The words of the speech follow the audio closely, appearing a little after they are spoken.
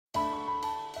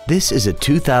This is a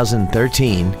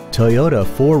 2013 Toyota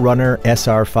 4Runner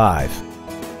SR5.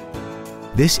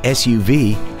 This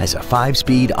SUV has a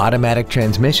 5-speed automatic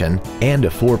transmission and a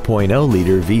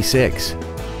 4.0-liter V6.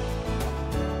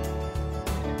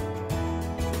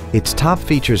 Its top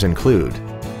features include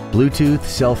Bluetooth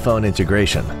cell phone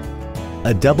integration,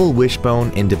 a double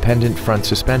wishbone independent front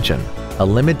suspension, a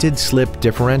limited slip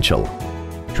differential,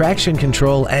 traction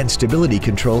control and stability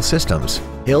control systems,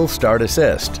 hill start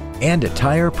assist, and a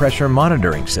tire pressure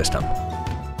monitoring system.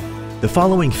 The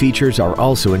following features are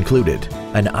also included: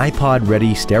 an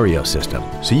iPod-ready stereo system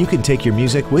so you can take your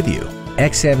music with you,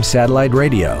 XM satellite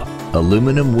radio,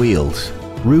 aluminum wheels,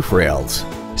 roof rails,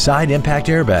 side impact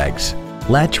airbags,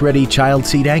 latch-ready child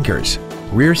seat anchors,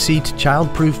 rear seat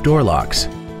child-proof door locks,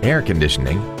 air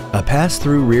conditioning, a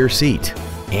pass-through rear seat,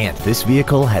 and this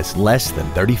vehicle has less than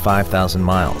 35,000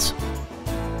 miles.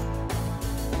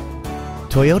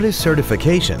 Toyota's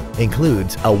certification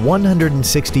includes a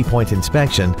 160-point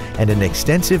inspection and an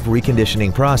extensive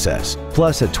reconditioning process,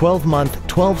 plus a 12-month,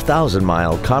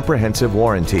 12,000-mile comprehensive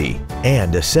warranty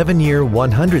and a 7-year,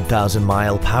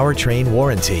 100,000-mile powertrain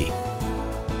warranty.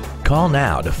 Call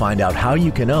now to find out how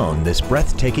you can own this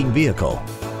breathtaking vehicle.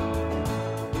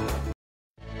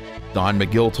 Don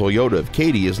McGill Toyota of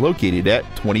Katy is located at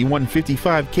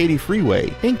 2155 Katy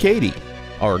Freeway in Katy.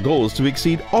 Our goal is to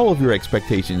exceed all of your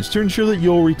expectations to ensure that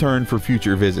you'll return for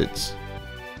future visits.